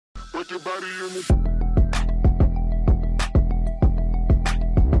your body in the...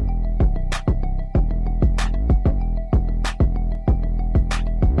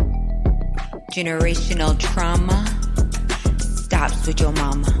 Generational trauma stops with your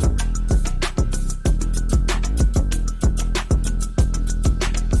mama.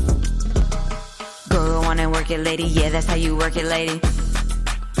 Go on and work it, lady. Yeah, that's how you work it, lady.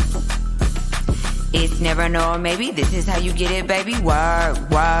 It's never no, maybe this is how you get it, baby.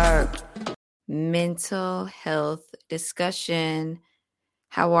 Work. Mental health discussion.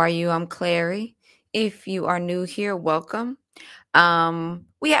 How are you? I'm Clary. If you are new here, welcome.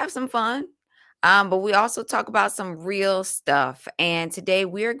 We have some fun. But we also talk about some real stuff. And today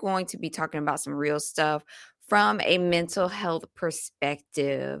we're going to be talking about some real stuff from a mental health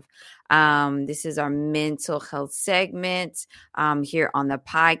perspective. This is our mental health segment here on the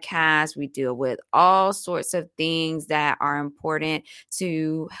podcast. We deal with all sorts of things that are important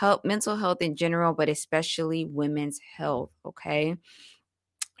to help mental health in general, but especially women's health. Okay.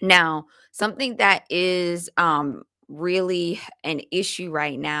 Now, something that is really an issue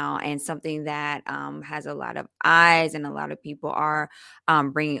right now, and something that has a lot of eyes and a lot of people are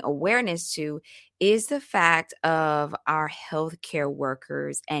bringing awareness to, is the fact of our healthcare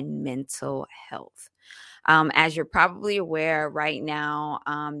workers and mental health. As you're probably aware, right now,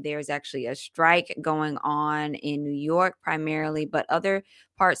 there's actually a strike going on in New York primarily, but other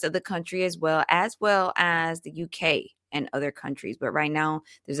parts of the country as well as the UK and other countries. But right now,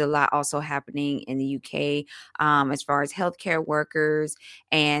 there's a lot also happening in the UK as far as healthcare workers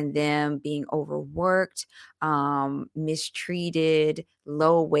and them being overworked, mistreated,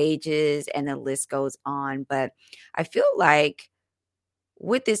 low wages, and the list goes on. But I feel like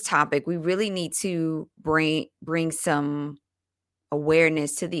with this topic, we really need to bring some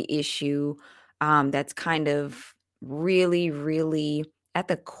awareness to the issue that's kind of really at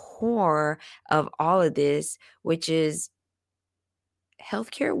the core of all of this, which is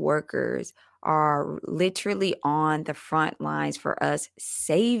healthcare workers are literally on the front lines for us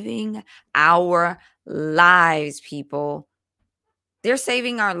saving our lives, people. They're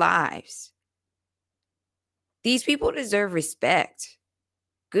saving our lives. These people deserve respect,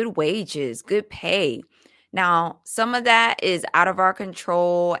 good wages, good pay. Now, some of that is out of our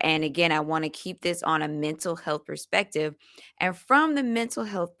control. And again, I want to keep this on a mental health perspective. And from the mental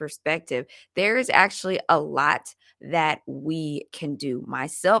health perspective, there is actually a lot that we can do,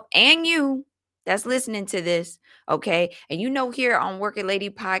 myself and you that's listening to this, okay? And here on Work It Lady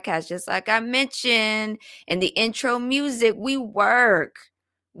podcast, just like I mentioned in the intro music, we work.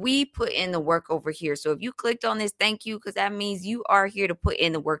 We put in the work over here. So if you clicked on this, thank you, because that means you are here to put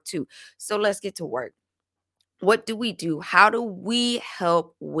in the work too. So let's get to work. What do we do? How do we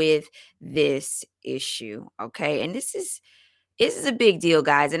help with this issue? Okay. And this is a big deal,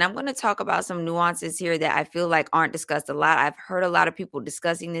 guys. And I'm going to talk about some nuances here that I feel like aren't discussed a lot. I've heard a lot of people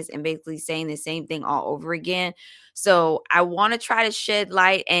discussing this and basically saying the same thing all over again. So I want to try to shed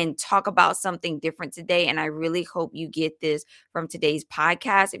light and talk about something different today. And I really hope you get this from today's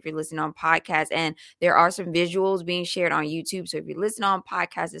podcast. If you're listening on podcast, and there are some visuals being shared on YouTube. So if you're listening on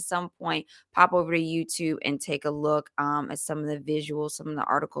podcast at some point, pop over to YouTube and take a look at some of the visuals, some of the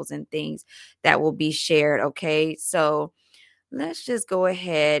articles and things that will be shared. Okay. So let's just go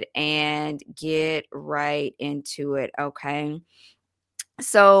ahead and get right into it, okay?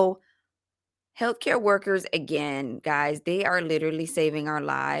 So healthcare workers, again, guys, they are literally saving our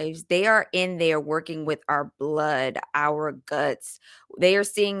lives. They are in there working with our blood, our guts. They are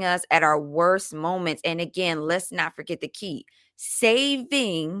seeing us at our worst moments. And again, let's not forget the key,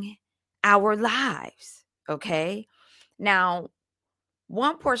 saving our lives, okay? Now,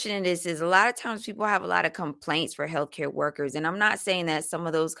 one portion of this is a lot of times people have a lot of complaints for healthcare workers. And I'm not saying that some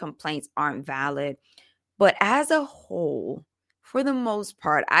of those complaints aren't valid, but as a whole, for the most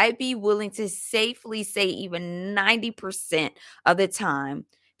part, I'd be willing to safely say even 90% of the time,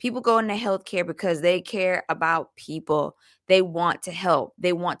 people go into healthcare because they care about people. They want to help.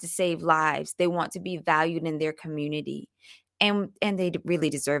 They want to save lives. They want to be valued in their community. And they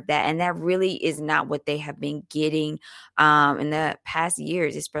really deserve that. And that really is not what they have been getting in the past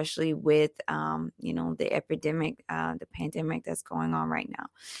years, especially with, the epidemic, the pandemic that's going on right now.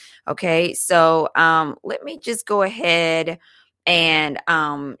 Okay, so let me just go ahead and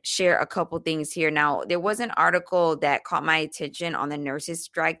share a couple things here. Now, there was an article that caught my attention on the nurses'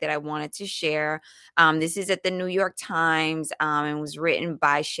 strike that I wanted to share. This is at the New York Times and was written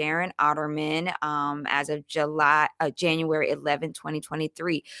by Sharon Otterman as of January 11,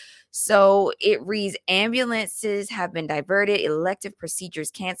 2023. So it reads, ambulances have been diverted, elective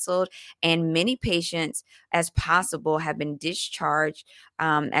procedures canceled, and many patients as possible have been discharged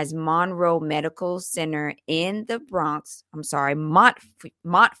as Monroe Medical Center in the Bronx. I'm sorry,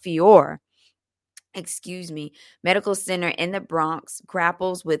 Montefiore, excuse me, Medical Center in the Bronx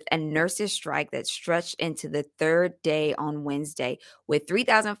grapples with a nurses' strike that stretched into the third day on Wednesday. With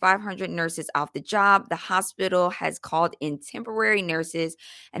 3,500 nurses off the job, the hospital has called in temporary nurses,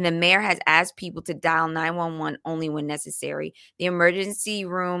 and the mayor has asked people to dial 911 only when necessary. The emergency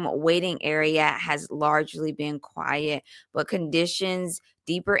room waiting area has largely been quiet, but conditions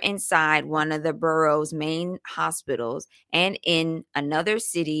deeper inside one of the borough's main hospitals and in another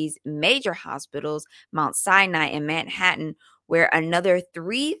city's major hospitals, Mount Sinai and Manhattan, where another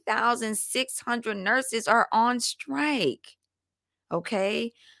 3,600 nurses are on strike.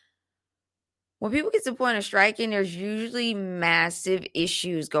 Okay. When people get to the point of striking, there's usually massive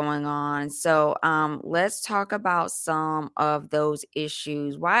issues going on. So let's talk about some of those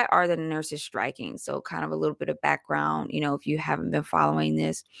issues. Why are the nurses striking? So kind of a little bit of background, if you haven't been following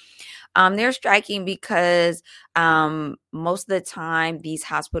this. They're striking because most of the time these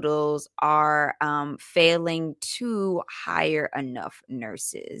hospitals are failing to hire enough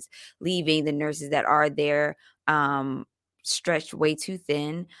nurses, leaving the nurses that are there stretched way too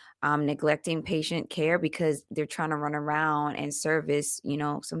thin, neglecting patient care because they're trying to run around and service,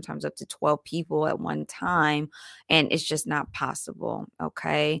 sometimes up to 12 people at one time. And it's just not possible.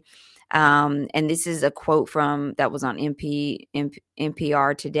 Okay. And this is a quote that was on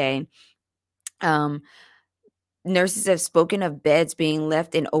NPR today. Nurses have spoken of beds being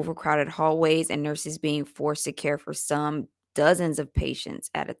left in overcrowded hallways and nurses being forced to care for some dozens of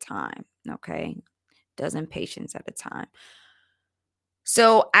patients at a time. Okay. Dozen patients at a time.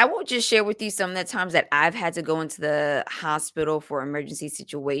 So I will just share with you some of the times that I've had to go into the hospital for emergency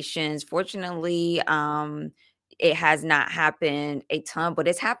situations. Fortunately, it has not happened a ton, but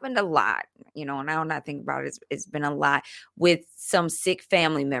it's happened a lot, and now when I think about it, it's been a lot with some sick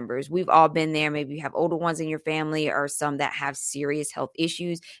family members. We've all been there. Maybe you have older ones in your family or some that have serious health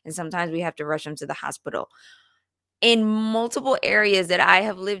issues, and sometimes we have to rush them to the hospital. In multiple areas that I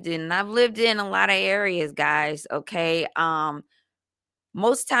have lived in, and I've lived in a lot of areas, guys, okay?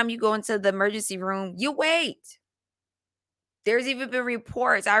 Most time you go into the emergency room, you wait. There's even been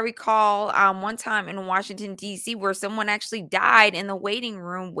reports. I recall one time in Washington, D.C., where someone actually died in the waiting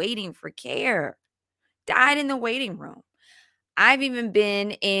room waiting for care. Died in the waiting room. I've even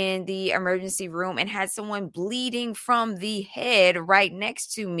been in the emergency room and had someone bleeding from the head right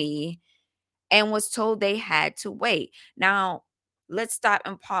next to me and was told they had to wait. Now, let's stop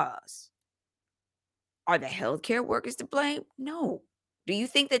and pause. Are the healthcare workers to blame? No. Do you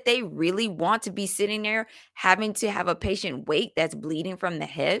think that they really want to be sitting there having to have a patient wait that's bleeding from the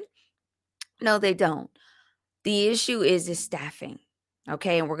head? No, they don't. The issue is the staffing.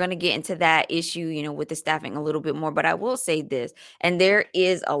 Okay. And we're going to get into that issue, with the staffing a little bit more. But I will say this, and there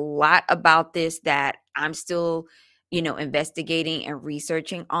is a lot about this that I'm still, investigating and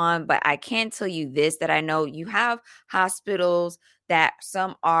researching on. But I can tell you this, that I know you have hospitals that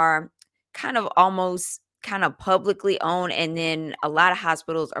some are kind of almost kind of publicly owned, and then a lot of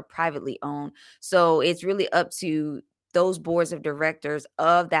hospitals are privately owned. So it's really up to those boards of directors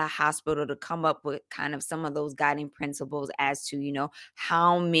of that hospital to come up with kind of some of those guiding principles as to,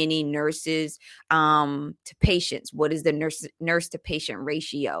 how many nurses to patients. What is the nurse to patient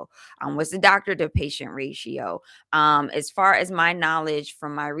ratio? What's the doctor to patient ratio? As far as my knowledge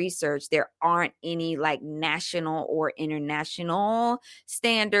from my research, there aren't any like national or international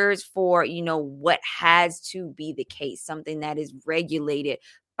standards for, what has to be the case, something that is regulated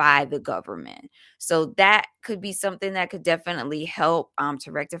by the government. So that could be something that could definitely help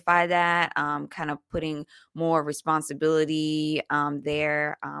to rectify that, kind of putting more responsibility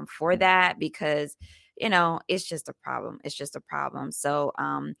there for that, because, it's just a problem. It's just a problem. So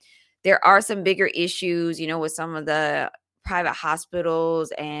there are some bigger issues, with some of the private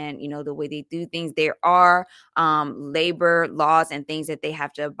hospitals and, the way they do things. There are labor laws and things that they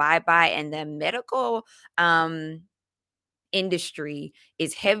have to abide by. And the medical industry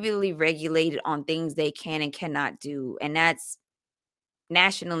is heavily regulated on things they can and cannot do. And that's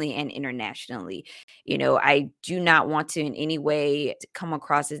nationally and internationally. I do not want to in any way come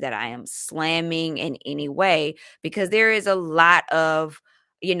across as that I am slamming in any way, because there is a lot of,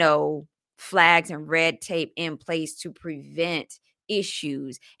 flags and red tape in place to prevent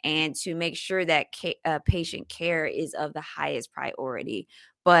issues and to make sure that patient care is of the highest priority.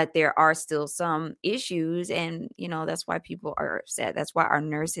 But there are still some issues, and that's why people are upset. That's why our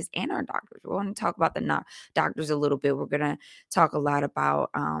nurses and our doctors, we're going to talk about the doctors a little bit. We're going to talk a lot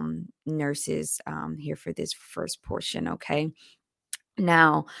about nurses here for this first portion. Okay.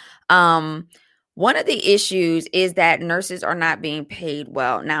 Now, One of the issues is that nurses are not being paid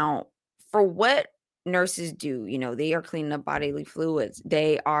well. Now, for what nurses do, they are cleaning up bodily fluids.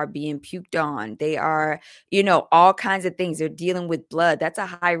 They are being puked on. They are, all kinds of things. They're dealing with blood. That's a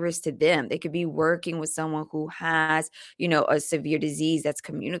high risk to them. They could be working with someone who has, a severe disease that's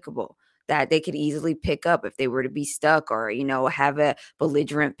communicable that they could easily pick up if they were to be stuck or, have a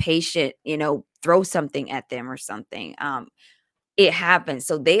belligerent patient, throw something at them or something. It happens.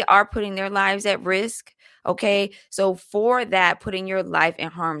 So they are putting their lives at risk. Okay. So for that, putting your life in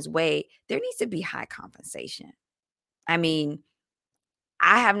harm's way, there needs to be high compensation. I mean,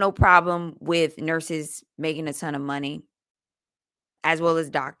 I have no problem with nurses making a ton of money as well as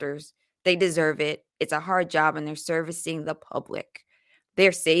doctors. They deserve it. It's a hard job and they're servicing the public.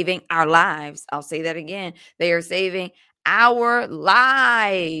 They're saving our lives. I'll say that again. They are saving our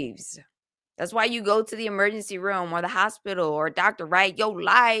lives. That's why you go to the emergency room or the hospital or a doctor, right? Your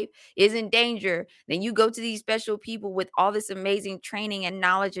life is in danger. Then you go to these special people with all this amazing training and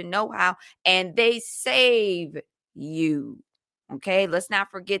knowledge and know-how, and they save you. Okay, let's not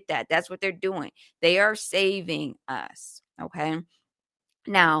forget that. That's what they're doing. They are saving us. Okay.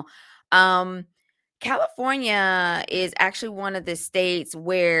 Now, um, California is actually one of the states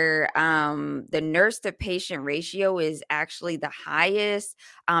where the nurse to patient ratio is actually the highest.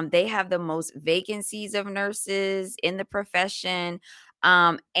 They have the most vacancies of nurses in the profession.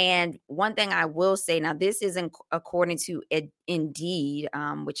 And one thing I will say now, this isn't according to Indeed,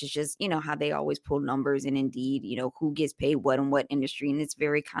 which is just, how they always pull numbers in Indeed, who gets paid what in what industry. And it's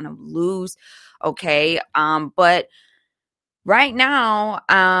very kind of loose. Okay. But right now,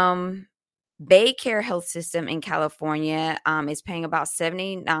 Baycare Health System in California is paying about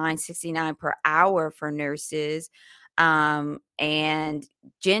 $79.69 per hour for nurses. And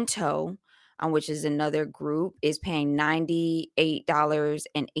Gento, which is another group, is paying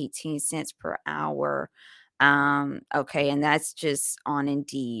 $98.18 per hour. Okay, and that's just on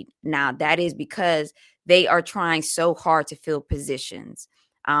Indeed. Now, that is because they are trying so hard to fill positions.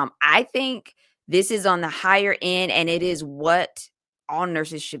 I think this is on the higher end, and it is what all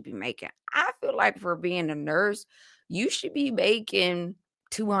nurses should be making. I feel like for being a nurse, you should be making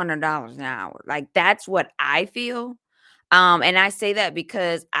 $200 an hour. Like that's what I feel. And I say that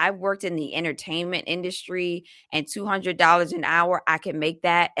because I worked in the entertainment industry and $200 an hour, I can make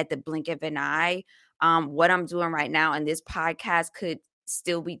that at the blink of an eye. What I'm doing right now and this podcast could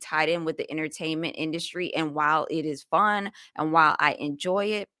still be tied in with the entertainment industry. And while it is fun and while I enjoy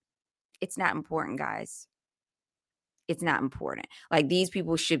it, it's not important, guys. It's not important. Like these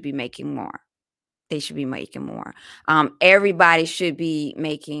people should be making more. They should be making more. Everybody should be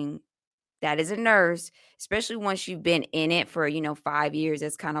making that as a nurse, especially once you've been in it for, 5 years.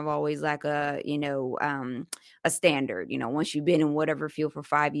 That's kind of always like a standard. Once you've been in whatever field for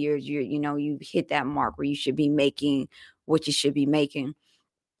 5 years, you've hit that mark where you should be making what you should be making.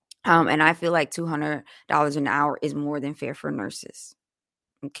 And I feel like $200 an hour is more than fair for nurses.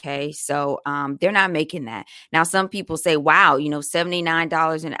 Okay, so they're not making that. Now, some people say, wow,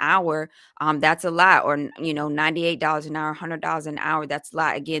 $79 an hour, that's a lot, or, $98 an hour, $100 an hour, that's a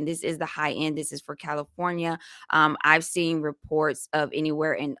lot. Again, this is the high end. This is for California. I've seen reports of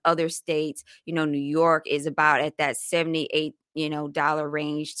anywhere in other states, New York is about at that 78 dollar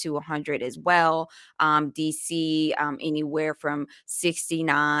range to 100 as well. DC, anywhere from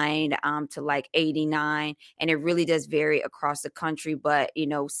 69 to like 89, and it really does vary across the country. But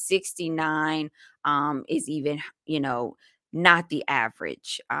 69 is even not the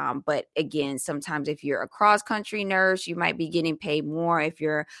average. But again, sometimes if you're a cross country nurse, you might be getting paid more if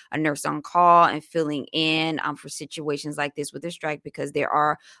you're a nurse on call and filling in for situations like this with a strike, because there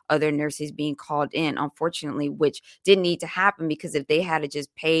are other nurses being called in, unfortunately, which didn't need to happen, because if they had to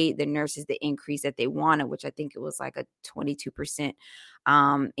just pay the nurses the increase that they wanted, which I think it was like a 22%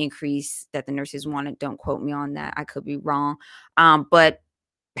 increase that the nurses wanted. Don't quote me on that. I could be wrong. But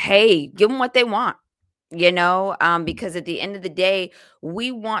hey, give them what they want. Because at the end of the day,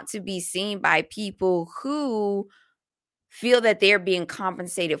 we want to be seen by people who feel that they're being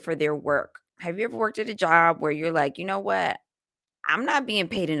compensated for their work. Have you ever worked at a job where you're like, you know what? I'm not being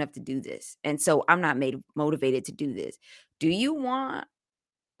paid enough to do this. And so I'm not motivated to do this. Do you want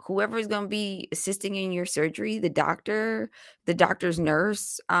whoever is going to be assisting in your surgery, the doctor's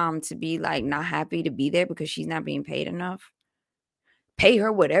nurse, to be like not happy to be there because she's not being paid enough? Pay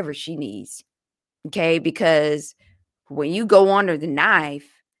her whatever she needs. Okay, because when you go under the knife,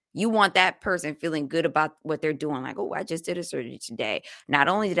 you want that person feeling good about what they're doing. Like, oh, I just did a surgery today. Not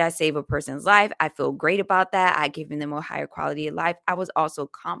only did I save a person's life, I feel great about that. I given them a higher quality of life. I was also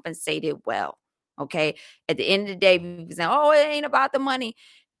compensated well. Okay. At the end of the day, people say, oh, it ain't about the money.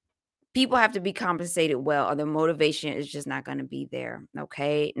 people have to be compensated well, or the motivation is just not going to be there.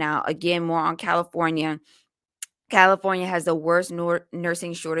 Okay. Now, again, more on California. California has the worst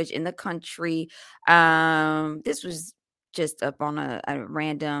nursing shortage in the country. This was just up on a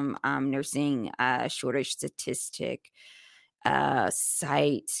random nursing shortage statistic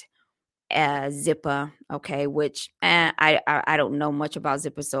site. Zippa, okay, which I don't know much about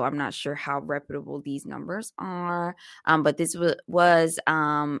Zippa, so I'm not sure how reputable these numbers are. But this was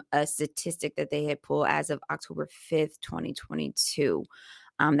a statistic that they had pulled as of October 5th, 2022.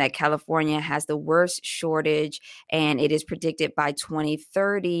 That California has the worst shortage, and it is predicted by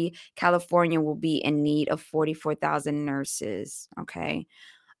 2030, California will be in need of 44,000 nurses. Okay.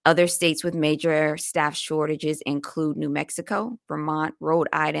 Other states with major staff shortages include New Mexico, Vermont, Rhode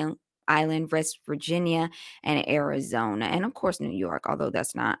Island, West Virginia, and Arizona, and of course New York, although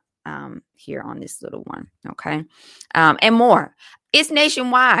that's not here on this little one. Okay, and more. It's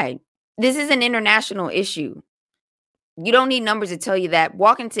nationwide. This is an international issue. You don't need numbers to tell you that.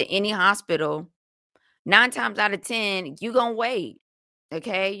 Walk into any hospital, 9 times out of 10, you're gonna wait.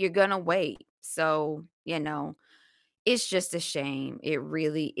 Okay, you're gonna wait. So it's just a shame. It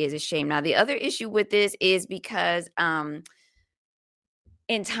really is a shame. Now, the other issue with this is because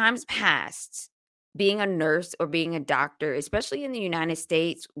in times past, being a nurse or being a doctor, especially in the United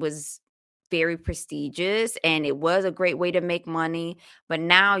States, was very prestigious and it was a great way to make money. But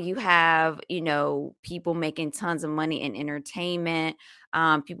now you have, people making tons of money in entertainment,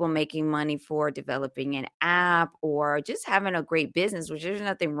 people making money for developing an app or just having a great business, which there's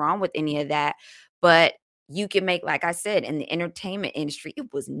nothing wrong with any of that. But you can make, like I said, in the entertainment industry,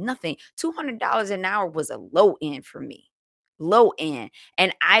 it was nothing. $200 an hour was a low end for me, low end.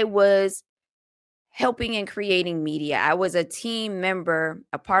 And I was helping and creating media. I was a team member,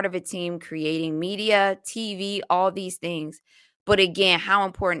 a part of a team creating media, TV, all these things. But again, how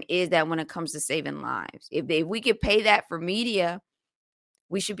important is that when it comes to saving lives? If we could pay that for media,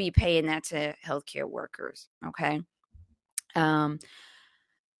 we should be paying that to healthcare workers. Okay.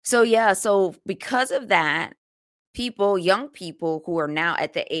 So because of that, young people who are now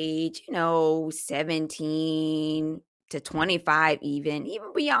at the age, 17 to 25, even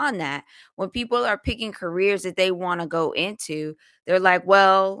beyond that, when people are picking careers that they want to go into, they're like,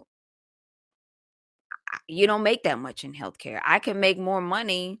 well, you don't make that much in healthcare. I can make more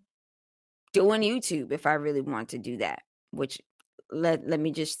money doing YouTube if I really want to do that, which let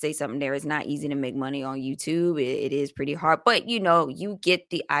me just say something there. It's not easy to make money on YouTube. It is pretty hard, but you get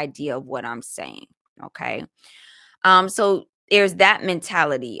the idea of what I'm saying. Okay. So there's that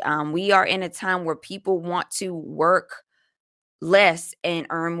mentality. We are in a time where people want to work less and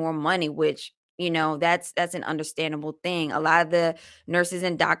earn more money, which, that's an understandable thing. A lot of the nurses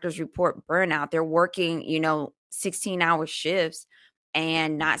and doctors report burnout. They're working, 16-hour shifts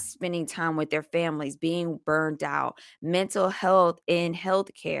and not spending time with their families, being burned out. Mental health in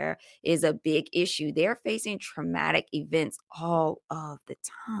healthcare is a big issue. They're facing traumatic events all of the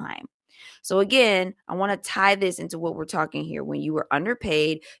time. So again, I want to tie this into what we're talking here. When you are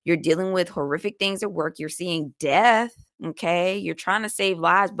underpaid, you're dealing with horrific things at work, you're seeing death, okay? You're trying to save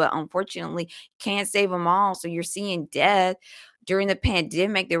lives, but unfortunately, can't save them all. So you're seeing death. During the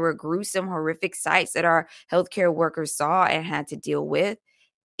pandemic, there were gruesome, horrific sights that our healthcare workers saw and had to deal with.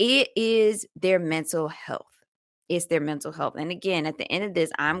 It is their mental health. It's their mental health. And again, at the end of this,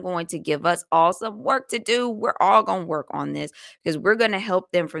 I'm going to give us all some work to do. We're all going to work on this because we're going to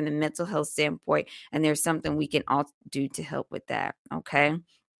help them from the mental health standpoint. And there's something we can all do to help with that. Okay.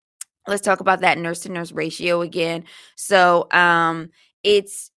 Let's talk about that nurse to nurse ratio again. So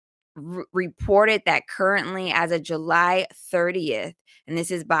it's reported that currently as of July 30th, and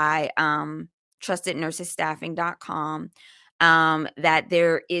this is by trustednursesstaffing.com, that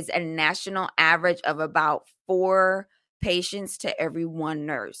there is a national average of about 4 patients to every 1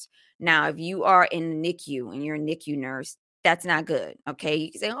 nurse. Now, if you are in NICU and you're a NICU nurse, that's not good. Okay. You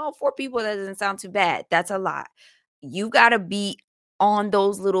can say, 4 people, that doesn't sound too bad. That's a lot. You got to be on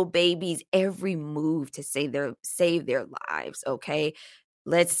those little babies every move to save their lives. Okay.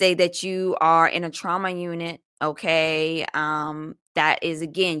 Let's say that you are in a trauma unit. Okay. That is,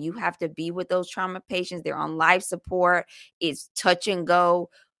 again, you have to be with those trauma patients. They're on life support. It's touch and go.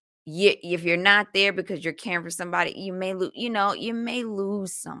 If you're not there because you're caring for somebody, you may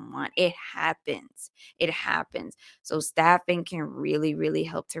lose someone. It happens. So staffing can really, really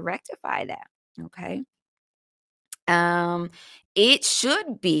help to rectify that. Okay. Um, it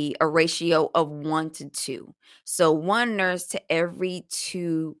should be a ratio of 1 to 2. So 1 nurse to every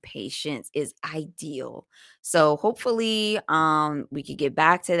 2 patients is ideal. So hopefully, we could get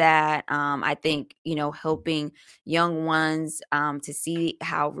back to that. I think, helping young ones, to see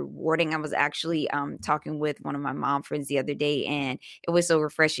how rewarding. I was actually, talking with one of my mom friends the other day, and it was so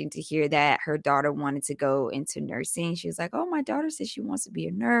refreshing to hear that her daughter wanted to go into nursing. She was like, "Oh, my daughter says she wants to be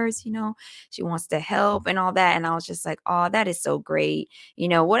a nurse, she wants to help and all that." And I was just like, "Oh, that is so great."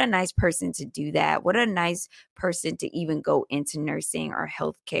 What a nice person to do that. What a nice person to even go into nursing or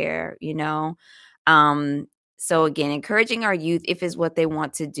healthcare. Um, so again, encouraging our youth, if it's what they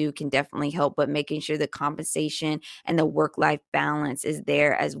want to do, can definitely help, but making sure the compensation and the work-life balance is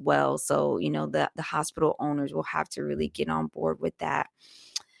there as well. So, the hospital owners will have to really get on board with that.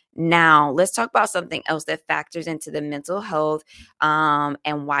 Now, let's talk about something else that factors into the mental health,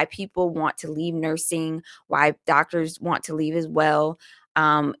 and why people want to leave nursing, why doctors want to leave as well.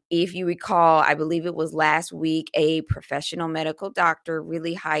 If you recall, I believe it was last week, a professional medical doctor,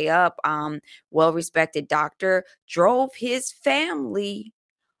 really high up, well respected doctor, drove his family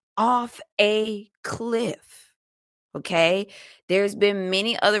off a cliff. Okay. There's been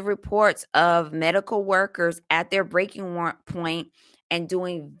many other reports of medical workers at their breaking point and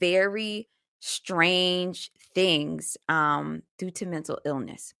doing very strange things, due to mental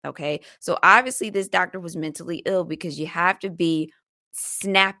illness. Okay. So obviously, this doctor was mentally ill, because you have to be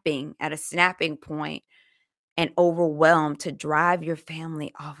snapping at a snapping point and overwhelmed to drive your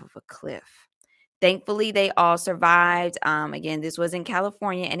family off of a cliff. Thankfully, they all survived. Again, this was in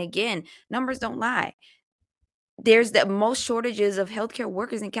California. And again, numbers don't lie. There's the most shortages of healthcare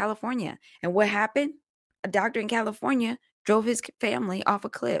workers in California. And what happened? A doctor in California drove his family off a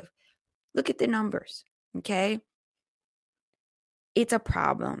cliff. Look at the numbers. Okay. It's a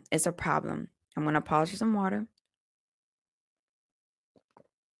problem. It's a problem. I'm going to pause for some water.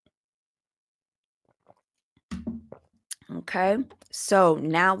 Okay. So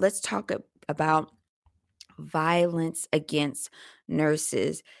now let's talk about violence against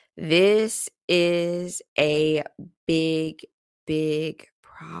nurses. This is a big, big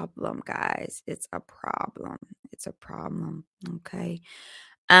problem, guys. It's a problem. It's a problem. Okay.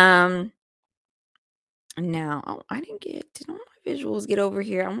 Um Now, I did all my visuals get over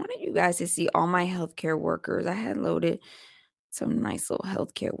here? I wanted you guys to see all my healthcare workers. I had loaded some nice little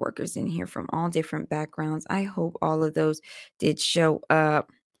healthcare workers in here from all different backgrounds. I hope all of those did show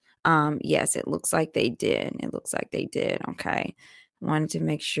up. Yes, it looks like they did. It looks like they did. Okay. Wanted to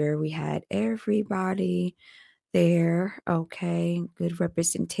make sure we had everybody there. Okay. Good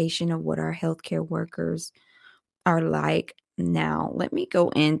representation of what our healthcare workers are like. Now, let me go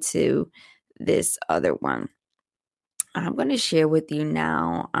into this other one. I'm going to share with you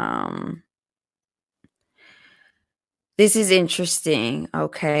now. This is interesting.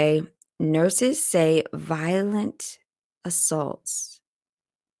 Okay. Nurses say violent assaults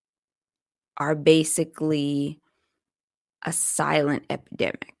are basically a silent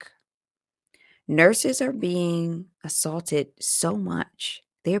epidemic. Nurses are being assaulted so much.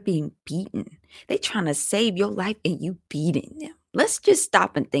 They're being beaten. They're trying to save your life and you beating them. Let's just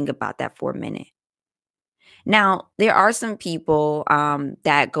stop and think about that for a minute. Now, there are some people,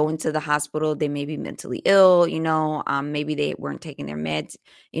 that go into the hospital. They may be mentally ill, maybe they weren't taking their meds,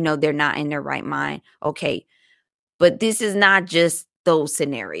 they're not in their right mind. Okay. But this is not just those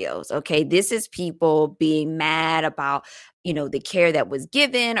scenarios. Okay. This is people being mad about, the care that was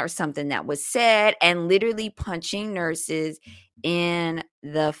given or something that was said, and literally punching nurses in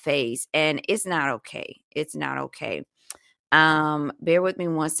the face. And it's not okay. It's not okay. Bear with me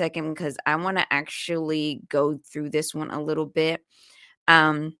one second, because I want to actually go through this one a little bit.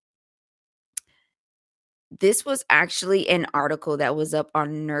 Um, this was actually an article that was up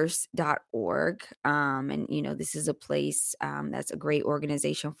on nurse.org. And, this is a place, that's a great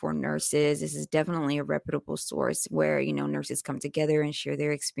organization for nurses. This is definitely a reputable source where, nurses come together and share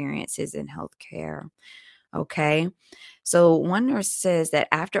their experiences in healthcare. Okay. So one nurse says that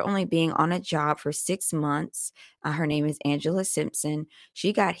after only being on a job for 6 months, her name is Angela Simpson,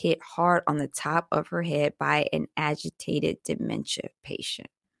 she got hit hard on the top of her head by an agitated dementia patient.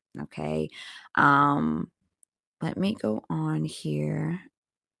 Okay. Let me go on here.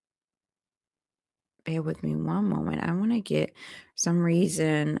 Bear with me one moment. I want to get some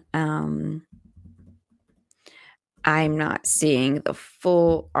reason. I'm not seeing the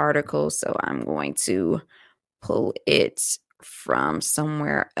full article, so I'm going to pull it from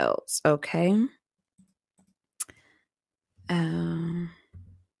somewhere else. Okay.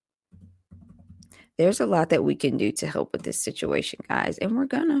 There's a lot that we can do to help with this situation, guys, and we're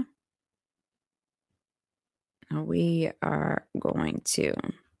gonna. We are going to.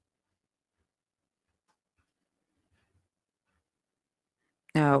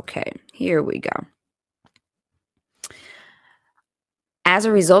 Okay, here we go. As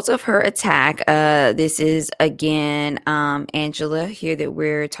a result of her attack, this is again Angela here that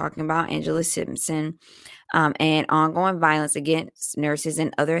we're talking about, Angela Simpson, and ongoing violence against nurses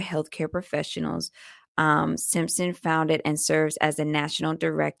and other healthcare professionals. Simpson founded and serves as the national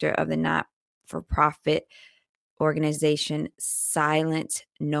director of the not for profit organization Silent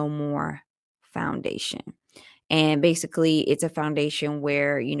No More Foundation. And basically, it's a foundation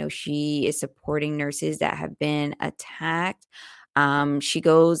where, she is supporting nurses that have been attacked. She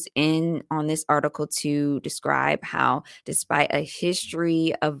goes in on this article to describe how, despite a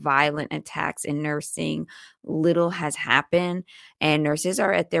history of violent attacks in nursing, little has happened, and nurses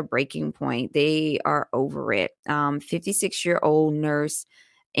are at their breaking point. They are over it. 56-year-old nurse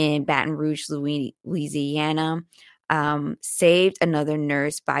in Baton Rouge, Louisiana, saved another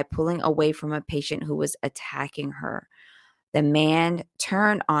nurse by pulling away from a patient who was attacking her. The man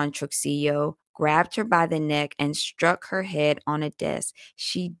turned on Truxillo, grabbed her by the neck, and struck her head on a desk.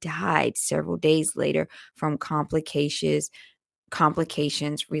 She died several days later from complications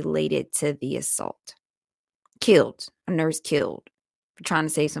related to the assault. Killed. A nurse killed for trying to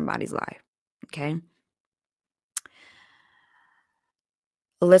save somebody's life. Okay.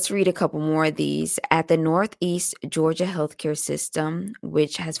 Let's read a couple more of these. At the Northeast Georgia Healthcare System,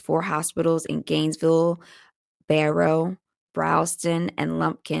 which has 4 hospitals in Gainesville, Barrow, Brownston, and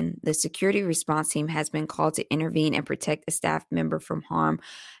Lumpkin, the security response team has been called to intervene and protect a staff member from harm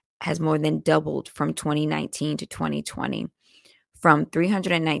has more than doubled from 2019 to 2020, from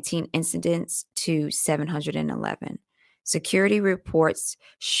 319 incidents to 711. Security reports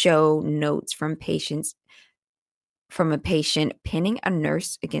show notes from a patient pinning a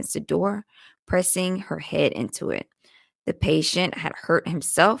nurse against the door, pressing her head into it. The patient had hurt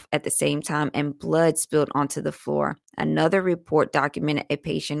himself at the same time, and blood spilled onto the floor. Another report documented a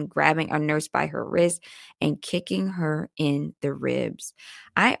patient grabbing a nurse by her wrist and kicking her in the ribs.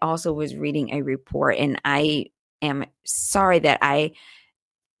 I also was reading a report, and I am sorry that I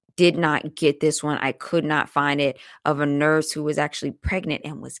did not get this one. I could not find it, of a nurse who was actually pregnant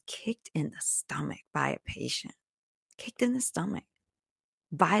and was kicked in the stomach by a patient. Kicked in the stomach.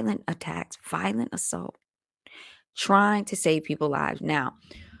 Violent attacks, violent assault. Trying to save people's lives. Now,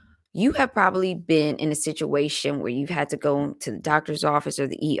 you have probably been in a situation where you've had to go to the doctor's office or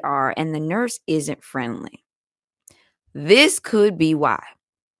the ER and the nurse isn't friendly. This could be why.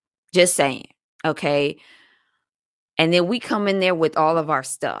 Just saying. Okay. And then we come in there with all of our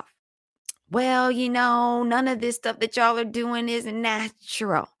stuff. Well, none of this stuff that y'all are doing is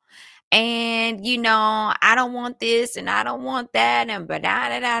natural. And, I don't want this and I don't want that and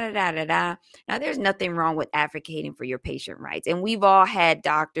da-da-da-da-da-da-da. Now, there's nothing wrong with advocating for your patient rights. And we've all had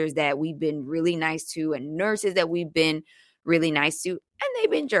doctors that we've been really nice to and nurses that we've been really nice to, and they've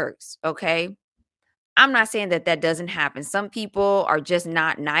been jerks, okay? I'm not saying that doesn't happen. Some people are just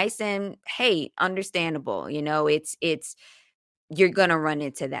not nice, and hey, understandable. It's you're going to run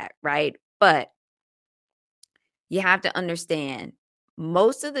into that, right? But you have to understand,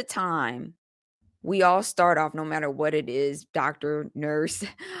 most of the time, we all start off, no matter what it is, doctor, nurse,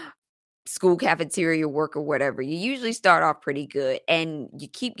 school cafeteria worker, whatever. You usually start off pretty good, and you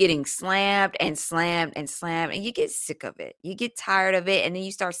keep getting slammed and slammed and slammed, and you get sick of it. You get tired of it, and then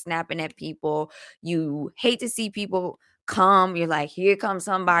you start snapping at people. You hate to see people come. You're like, here comes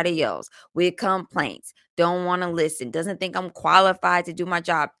somebody else with complaints. Don't want to listen. Doesn't think I'm qualified to do my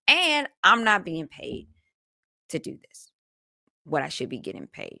job, and I'm not being paid to do this, what I should be getting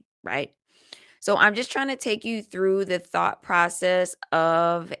paid, right? So I'm just trying to take you through the thought process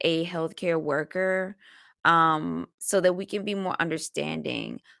of a healthcare worker, so that we can be more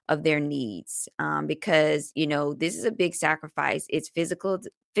understanding of their needs, because, this is a big sacrifice. It's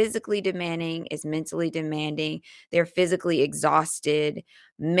physically demanding, it's mentally demanding. They're physically exhausted,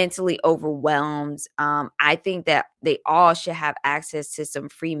 mentally overwhelmed. I think that they all should have access to some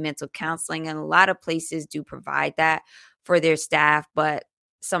free mental counseling, and a lot of places do provide that for their staff, but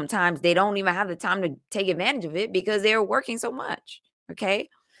sometimes they don't even have the time to take advantage of it because they're working so much. Okay.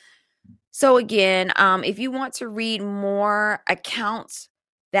 So again, if you want to read more accounts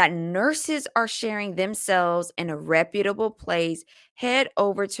that nurses are sharing themselves in a reputable place, head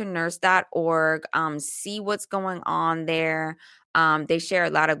over to nurse.org, see what's going on there. They share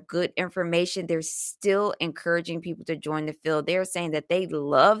a lot of good information. They're still encouraging people to join the field. They're saying that they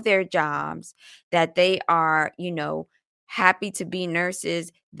love their jobs, that they are, happy to be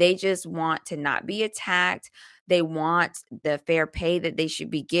nurses. They just want to not be attacked. They want the fair pay that they should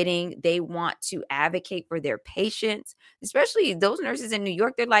be getting. They want to advocate for their patients, especially those nurses in New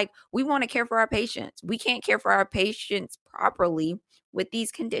York. They're like, we want to care for our patients. We can't care for our patients properly with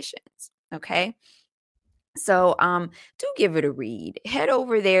these conditions. Okay. So do give it a read. Head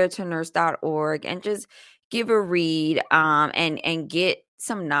over there to nurse.org and just give a read and get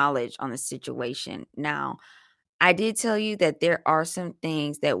some knowledge on the situation. Now, I did tell you that there are some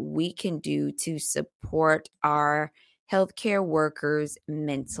things that we can do to support our healthcare workers'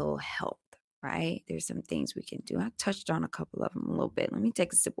 mental health, right? There's some things we can do. I touched on a couple of them a little bit. Let me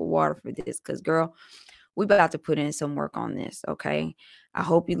take a sip of water for this because, girl, we about to put in some work on this, okay? I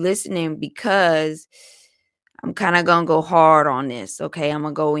hope you're listening because I'm kind of going to go hard on this, okay? I'm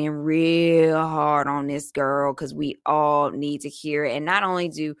going to go in real hard on this, girl, because we all need to hear it. And not only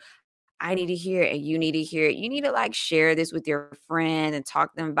do I need to hear it and you need to hear it, you need to like share this with your friends and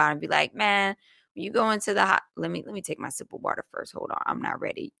talk to them about it and be like, man, when you go into the let me take my sip of water first. Hold on. I'm not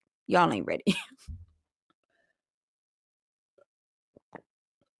ready. Y'all ain't ready.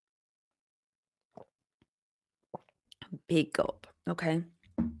 Big gulp. Okay.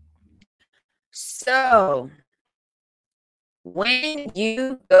 So when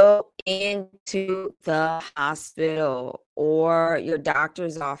you go into the hospital or your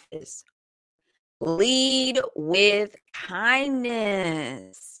doctor's office, lead with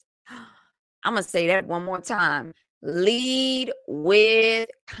kindness. I'm going to say that one more time. Lead with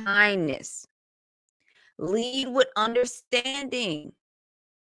kindness. Lead with understanding.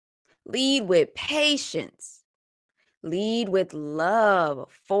 Lead with patience. Lead with love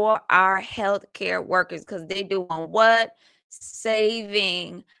for our healthcare workers because they doing what?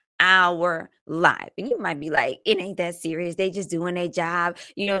 Saving our life. And you might be like, it ain't that serious. They just doing their job.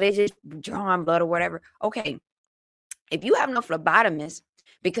 They just drawing blood or whatever. Okay. If you have no phlebotomist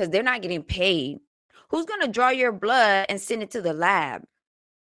because they're not getting paid, who's going to draw your blood and send it to the lab?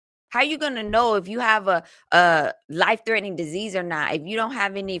 How are you going to know if you have a life-threatening disease or not if you don't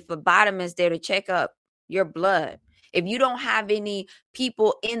have any phlebotomists there to check up your blood? If you don't have any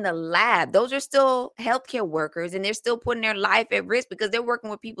people in the lab, those are still healthcare workers and they're still putting their life at risk because they're working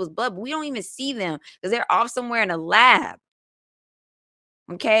with people's blood. But we don't even see them because they're off somewhere in a lab.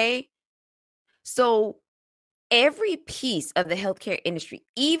 Okay? So every piece of the healthcare industry,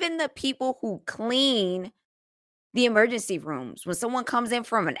 even the people who clean the emergency rooms, when someone comes in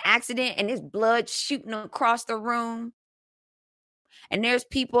from an accident and there's blood shooting across the room, and there's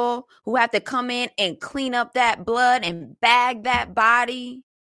people who have to come in and clean up that blood and bag that body.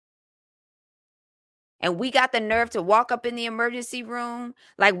 And we got the nerve to walk up in the emergency room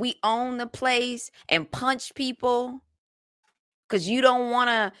like we own the place and punch people because you don't want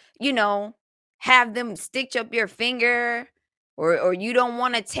to, have them stitch up your finger or you don't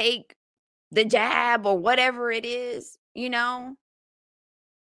want to take the jab or whatever it is.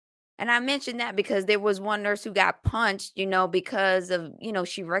 And I mentioned that because there was one nurse who got punched, because of,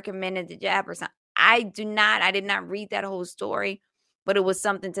 she recommended the jab or something. I did not read that whole story, but it was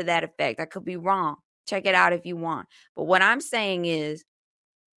something to that effect. I could be wrong. Check it out if you want. But what I'm saying is,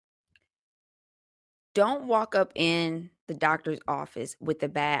 don't walk up in the doctor's office with the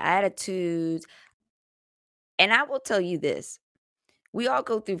bad attitudes. And I will tell you this. We all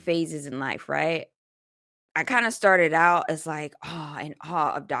go through phases in life, right? I kind of started out as like, in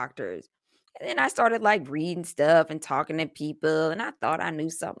awe of doctors. And then I started like reading stuff and talking to people, and I thought I knew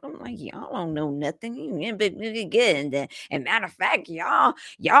something. I'm like, y'all don't know nothing. And matter of fact, y'all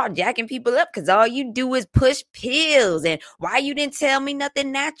jacking people up because all you do is push pills. And why you didn't tell me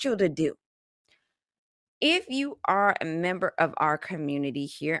nothing natural to do? If you are a member of our community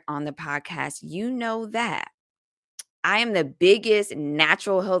here on the podcast, you know that I am the biggest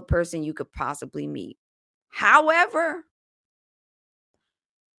natural health person you could possibly meet. However,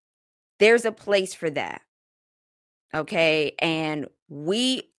 there's a place for that. Okay. And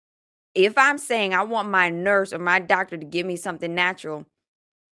if I'm saying I want my nurse or my doctor to give me something natural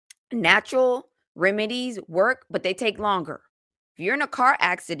remedies work, but they take longer. If you're in a car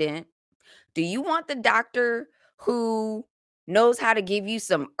accident, do you want the doctor who knows how to give you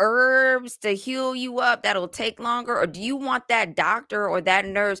some herbs to heal you up that'll take longer? Or do you want that doctor or that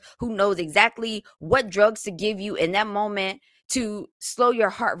nurse who knows exactly what drugs to give you in that moment to slow your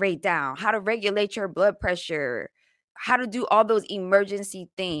heart rate down, how to regulate your blood pressure, how to do all those emergency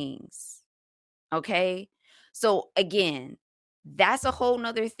things? Okay. So again, that's a whole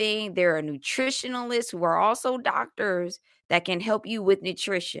nother thing. There are nutritionalists who are also doctors that can help you with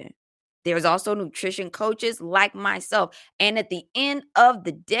nutrition. There's also nutrition coaches like myself. And at the end of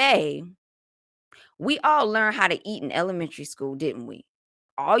the day, We all learned how to eat in elementary school, didn't we?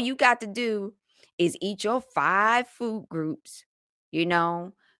 All you got to do is eat your 5 food groups, you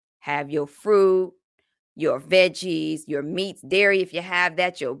know, have your fruit, your veggies, your meats, dairy if you have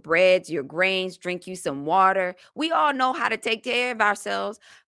that, your breads, your grains, drink you some water. We all know how to take care of ourselves,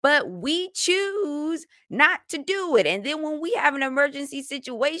 but we choose not to do it. And then when we have an emergency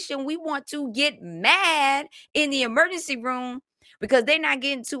situation, we want to get mad in the emergency room because they're not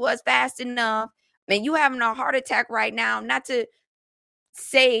getting to us fast enough. And you having a heart attack right now, not to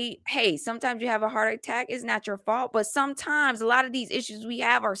say, hey, sometimes you have a heart attack, it's not your fault, but sometimes a lot of these issues we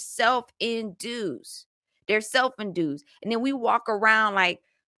have are self-induced. They're self-induced. And then we walk around like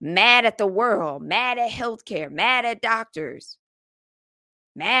mad at the world, mad at healthcare, mad at doctors,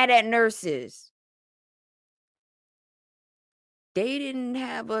 mad at nurses. They didn't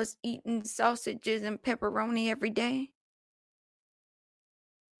have us eating sausages and pepperoni every day.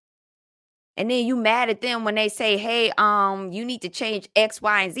 And then you mad at them when they say, hey, you need to change X,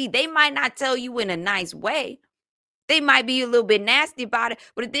 Y, and Z. They might not tell you in a nice way. They might be a little bit nasty about it,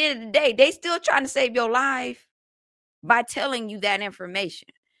 but at the end of the day, they still trying to save your life by telling you that information.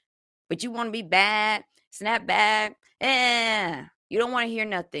 But you want to be bad, snap back, you don't want to hear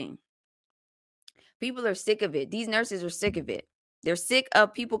nothing. People are sick of it. These nurses are sick of it. They're sick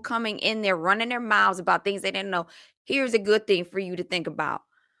of people coming in there running their mouths about things they didn't know. Here's a good thing for you to think about.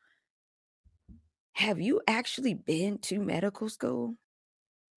 Have you actually been to medical school?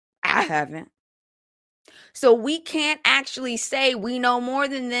 I haven't. So we can't actually say we know more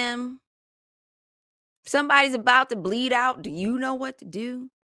than them. If somebody's about to bleed out, do you know what to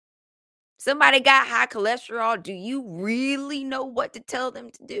do? Somebody got high cholesterol, do you really know what to tell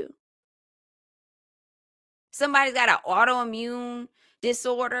them to do? Somebody's got an autoimmune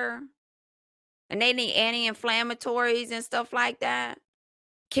disorder and they need anti-inflammatories and stuff like that.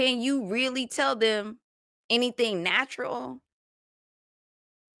 Can you really tell them anything natural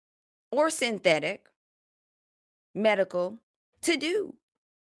or synthetic, medical, to do?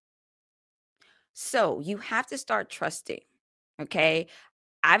 So you have to start trusting, okay?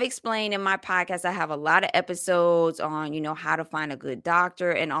 I've explained in my podcast, I have a lot of episodes on, how to find a good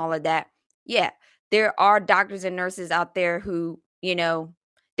doctor and all of that. Yeah, there are doctors and nurses out there who,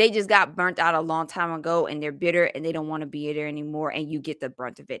 they just got burnt out a long time ago and they're bitter and they don't want to be there anymore and you get the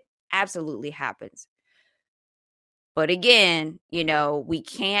brunt of it. Absolutely happens. But again, we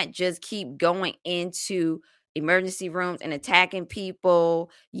can't just keep going into emergency rooms and attacking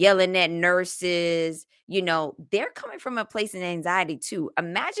people, yelling at nurses. They're coming from a place of anxiety too.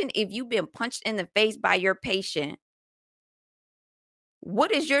 Imagine if you've been punched in the face by your patient.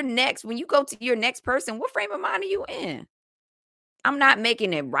 What is your next, when you go to your next person, what frame of mind are you in? I'm not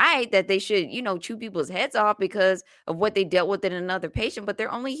making it right that they should, chew people's heads off because of what they dealt with in another patient, but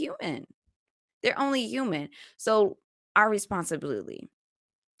they're only human. They're only human. So our responsibility.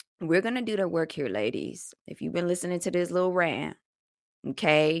 We're going to do the work here, ladies. If you've been listening to this little rant,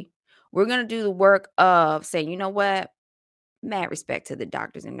 okay, we're going to do the work of saying, you know what? Mad respect to the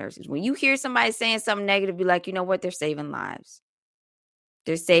doctors and nurses. When you hear somebody saying something negative, be like, you know what? They're saving lives.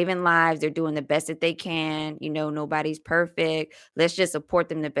 They're saving lives. They're doing the best that they can. Nobody's perfect. Let's just support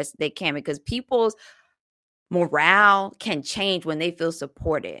them the best that they can because people's morale can change when they feel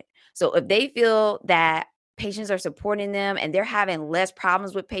supported. So if they feel that patients are supporting them and they're having less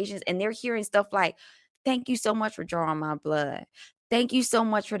problems with patients and they're hearing stuff like, thank you so much for drawing my blood. Thank you so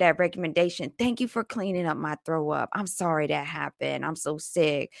much for that recommendation. Thank you for cleaning up my throw up. I'm sorry that happened. I'm so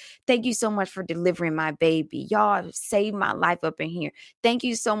sick. Thank you so much for delivering my baby. Y'all saved my life up in here. Thank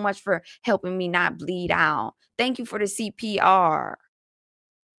you so much for helping me not bleed out. Thank you for the CPR.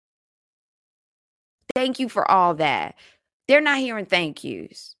 Thank you for all that. They're not hearing thank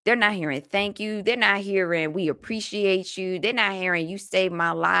yous. They're not hearing thank you. They're not hearing we appreciate you. They're not hearing you saved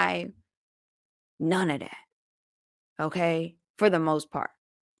my life. None of that. Okay? For the most part.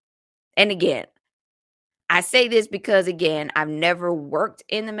 And again, I say this because, again, I've never worked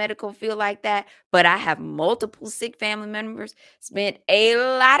in the medical field like that, but I have multiple sick family members, spent a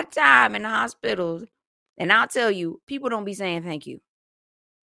lot of time in the hospitals. And I'll tell you, people don't be saying thank you.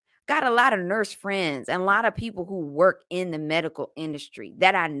 Got a lot of nurse friends and a lot of people who work in the medical industry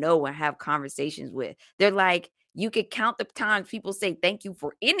that I know and have conversations with. They're like, you could count the times people say thank you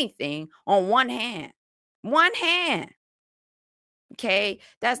for anything on one hand. One hand. Okay,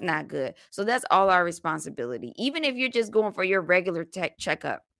 that's not good. So that's all our responsibility. Even if you're just going for your regular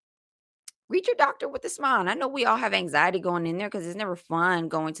checkup, read your doctor with a smile. And I know we all have anxiety going in there because it's never fun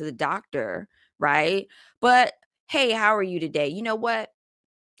going to the doctor, right? But hey, how are you today? You know what?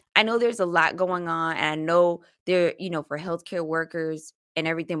 I know there's a lot going on, and I know there, for healthcare workers, and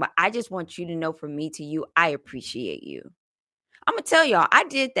everything, but I just want you to know, from me to you, I appreciate you. I'm gonna tell y'all, I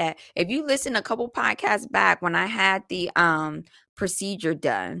did that. If you listen a couple podcasts back when I had the procedure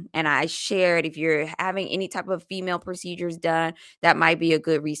done, and I shared, if you're having any type of female procedures done, that might be a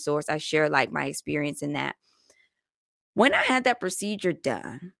good resource. I share like my experience in that. When I had that procedure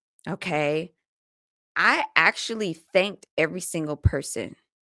done, okay, I actually thanked every single person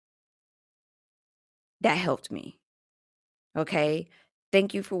that helped me. Okay.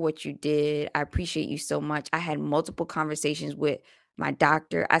 Thank you for what you did. I appreciate you so much. I had multiple conversations with my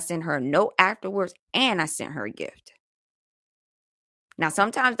doctor. I sent her a note afterwards, and I sent her a gift. Now,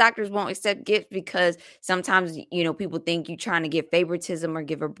 sometimes doctors won't accept gifts because sometimes, people think you're trying to give favoritism or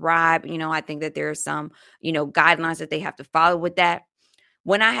give a bribe. I think that there are some, guidelines that they have to follow with that.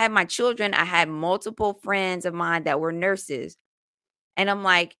 When I had my children, I had multiple friends of mine that were nurses. And I'm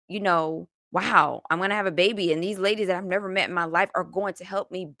like, wow, I'm going to have a baby. And these ladies that I've never met in my life are going to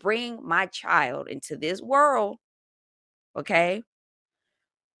help me bring my child into this world. Okay.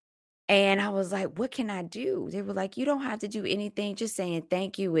 And I was like, what can I do? They were like, you don't have to do anything. Just saying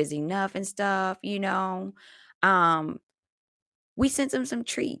thank you is enough and stuff, Um, we sent them some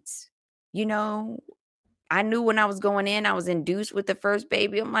treats, you know. I knew when I was going in, I was induced with the first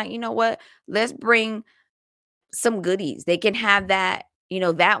baby. I'm like, you know what? Let's bring some goodies. They can have that.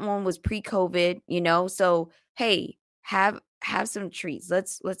 That one was pre-COVID, So hey, have some treats.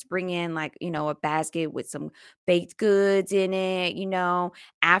 Let's bring in, like, a basket with some baked goods in it.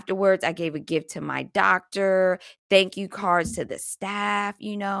 Afterwards, I gave a gift to my doctor, thank you cards to the staff.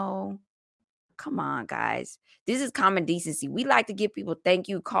 Come on, guys. This is common decency. We like to give people thank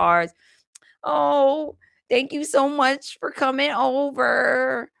you cards. Oh, thank you so much for coming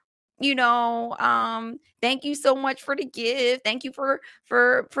over. Thank you so much for the gift. Thank you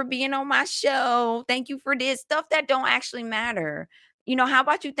for being on my show. Thank you for this stuff that don't actually matter. How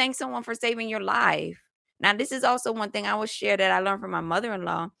about you thank someone for saving your life? Now, this is also one thing I will share that I learned from my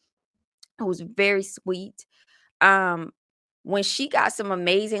mother-in-law, who was very sweet. Um, when she got some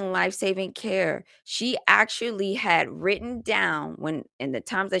amazing life-saving care, she actually had written down, when in the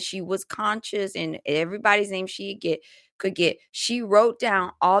times that she was conscious and everybody's name could get, she wrote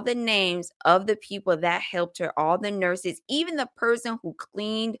down all the names of the people that helped her, all the nurses, even the person who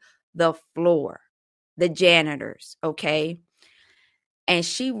cleaned the floor, the janitors, okay? And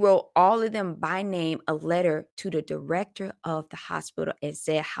she wrote all of them by name a letter to the director of the hospital and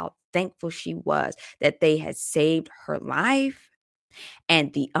said how thankful she was that they had saved her life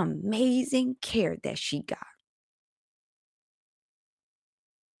and the amazing care that she got.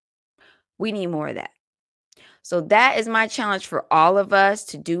 We need more of that. So that is my challenge for all of us,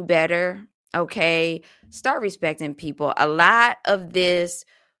 to do better. Okay. Start respecting people. A lot of this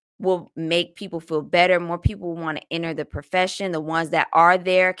will make people feel better. More people want to enter the profession. The ones that are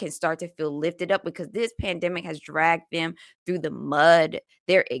there can start to feel lifted up, because this pandemic has dragged them through the mud.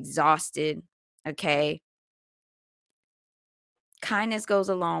 They're exhausted. Okay. Kindness goes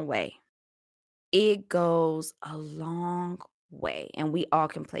a long way. It goes a long way, and we all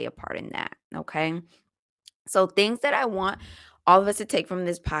can play a part in that. Okay. So, things that I want all of us to take from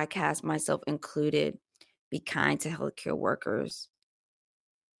this podcast, myself included: be kind to healthcare workers,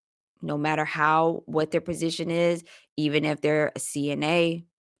 no matter what their position is, even if they're a CNA,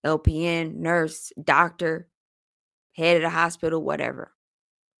 LPN, nurse, doctor, head of the hospital, whatever.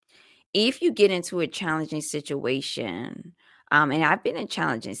 If you get into a challenging situation, and I've been in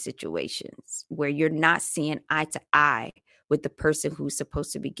challenging situations where you're not seeing eye to eye with the person who's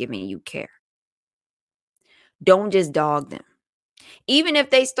supposed to be giving you care, don't just dog them. Even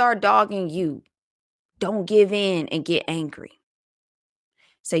if they start dogging you, don't give in and get angry.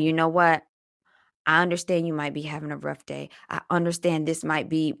 So, you know what? I understand you might be having a rough day. I understand this might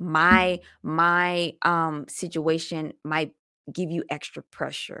be my situation might give you extra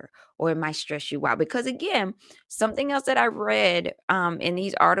pressure, or it might stress you out. Because again, something else that I read in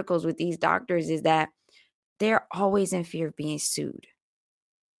these articles with these doctors is that they're always in fear of being sued.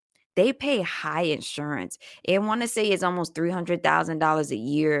 They pay high insurance. I want to say it's almost $300,000 a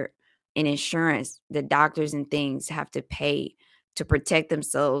year in insurance the doctors and things have to pay to protect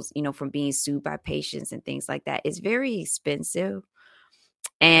themselves, from being sued by patients and things like that. It's very expensive.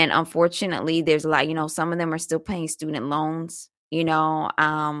 And unfortunately, there's a lot, some of them are still paying student loans, it's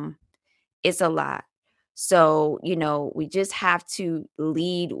a lot. So, we just have to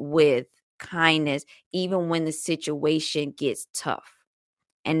lead with kindness, even when the situation gets tough.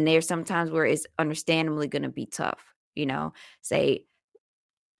 And there's sometimes where it's understandably going to be tough, say,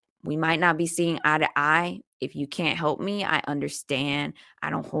 we might not be seeing eye to eye. If you can't help me, I understand. I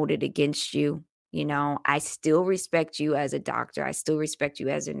don't hold it against you. I still respect you as a doctor. I still respect you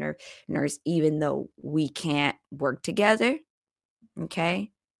as a nurse, even though we can't work together.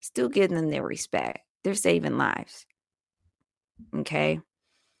 Okay? Still give them their respect. They're saving lives. Okay?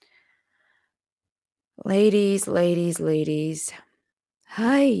 Ladies.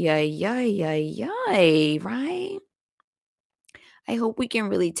 Hi, right? I hope we can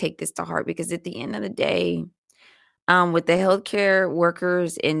really take this to heart, because at the end of the day, with the healthcare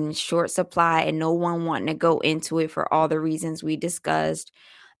workers in short supply and no one wanting to go into it for all the reasons we discussed,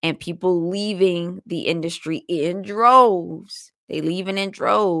 and people leaving the industry in droves,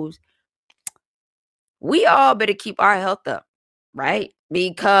 we all better keep our health up, right?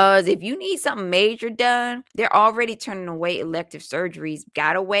 Because if you need something major done, they're already turning away elective surgeries.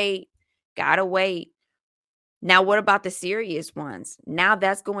 Gotta wait. Now, what about the serious ones? Now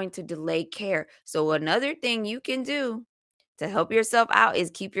that's going to delay care. So another thing you can do to help yourself out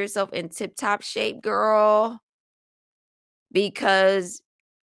is keep yourself in tip-top shape, girl. Because,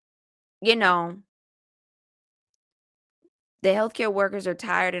 the healthcare workers are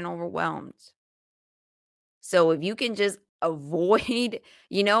tired and overwhelmed. So if you can just avoid,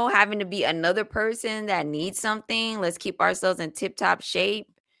 having to be another person that needs something, let's keep ourselves in tip-top shape.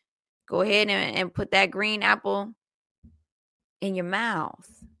 Go ahead and put that green apple in your mouth.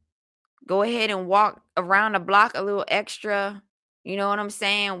 Go ahead and walk around the block a little extra. You know what I'm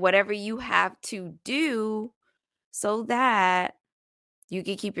saying? Whatever you have to do so that you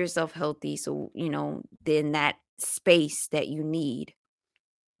can keep yourself healthy. So, then that space that you need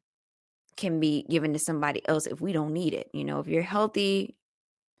can be given to somebody else if we don't need it. If you're healthy,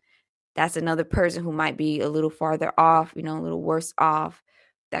 that's another person who might be a little farther off, a little worse off,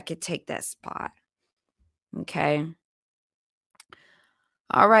 that could take that spot. Okay.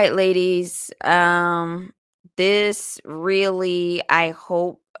 All right, ladies. This really, I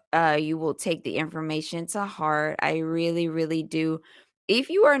hope you will take the information to heart. I really, really do. If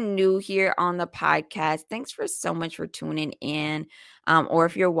you are new here on the podcast, thanks so much for tuning in. Or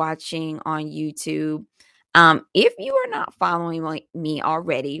if you're watching on YouTube, if you are not following me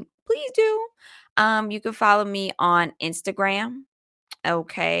already, please do. You can follow me on Instagram.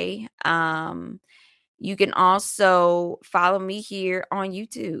 Okay. You can also follow me here on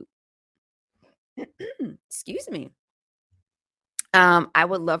YouTube. Excuse me. I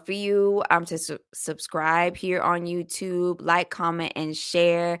would love for you to subscribe here on YouTube, like, comment, and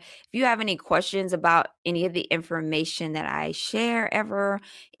share. If you have any questions about any of the information that I share ever,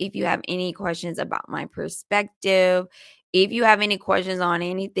 if you have any questions about my perspective, if you have any questions on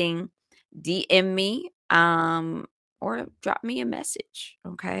anything, DM me or drop me a message,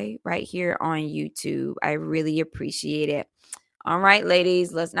 okay, right here on YouTube. I really appreciate it. All right,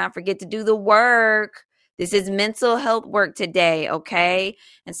 ladies, let's not forget to do the work. This is mental health work today, okay?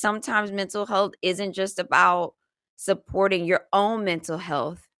 And sometimes mental health isn't just about supporting your own mental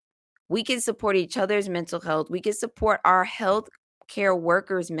health. We can support each other's mental health. We can support our health care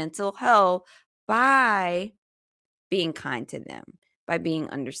workers' mental health by being kind to them, by being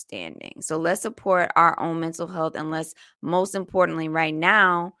understanding. So let's support our own mental health, and let's, most importantly right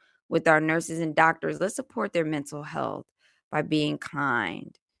now, with our nurses and doctors, let's support their mental health by being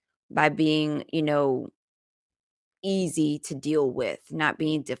kind, by being, easy to deal with, not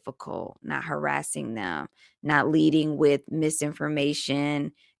being difficult, not harassing them, not leading with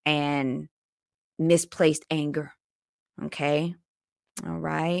misinformation and misplaced anger. Okay? All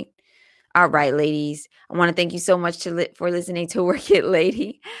right. All right, ladies. I want to thank you so much for listening to Work It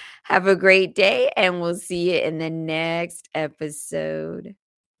Lady. Have a great day, and we'll see you in the next episode.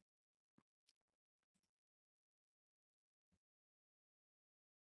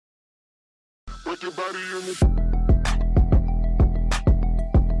 Put your body in the...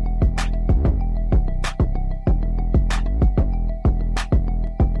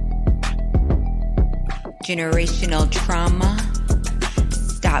 Generational trauma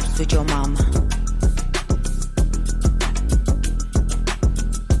stops with your mama.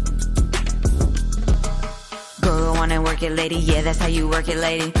 Girl, wanna work it, lady? Yeah, that's how you work it,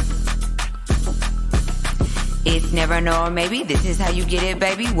 lady. It's never no, maybe this is how you get it,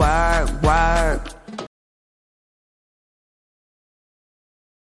 baby. Work, work.